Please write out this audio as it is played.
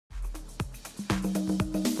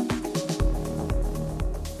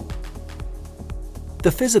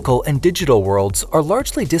The physical and digital worlds are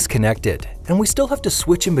largely disconnected, and we still have to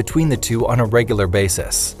switch in between the two on a regular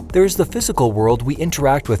basis. There is the physical world we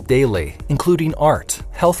interact with daily, including art,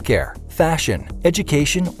 healthcare, fashion,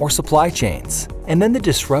 education, or supply chains. And then the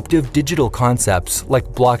disruptive digital concepts like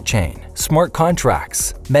blockchain, smart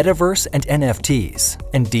contracts, Metaverse and NFTs,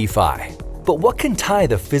 and DeFi. But what can tie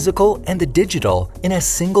the physical and the digital in a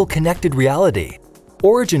single connected reality?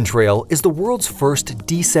 OriginTrail is the world's first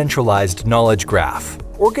decentralized knowledge graph,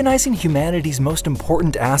 organizing humanity's most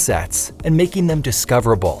important assets and making them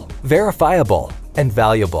discoverable, verifiable, and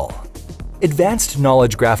valuable. Advanced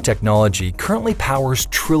knowledge graph technology currently powers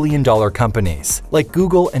trillion-dollar companies like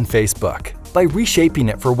Google and Facebook. By reshaping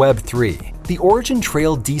it for Web3, the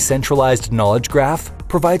OriginTrail decentralized knowledge graph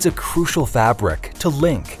provides a crucial fabric to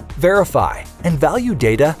link, verify, and value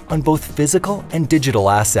data on both physical and digital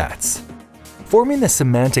assets. Forming the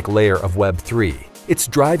semantic layer of Web3, it's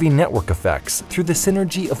driving network effects through the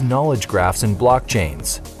synergy of knowledge graphs and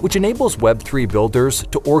blockchains, which enables Web3 builders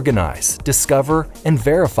to organize, discover, and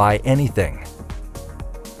verify anything.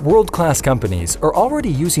 World-class companies are already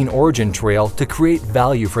using OriginTrail to create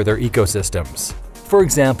value for their ecosystems. For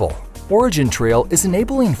example, OriginTrail is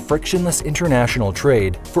enabling frictionless international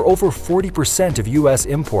trade for over 40% of US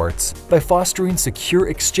imports by fostering secure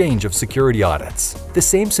exchange of security audits. The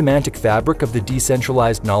same semantic fabric of the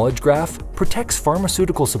decentralized knowledge graph protects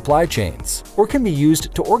pharmaceutical supply chains, or can be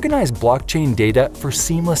used to organize blockchain data for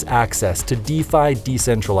seamless access to DeFi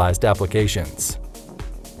decentralized applications.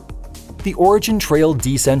 The OriginTrail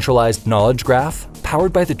decentralized knowledge graph,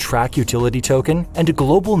 powered by the Track utility token and a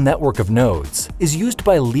global network of nodes, is used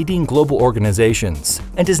by leading global organizations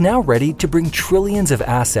and is now ready to bring trillions of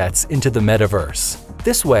assets into the metaverse.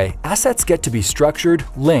 This way, assets get to be structured,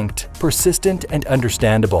 linked, persistent, and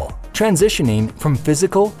understandable, transitioning from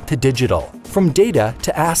physical to digital, from data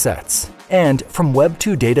to assets, and from Web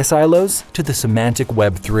 2 data silos to the semantic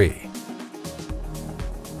Web 3.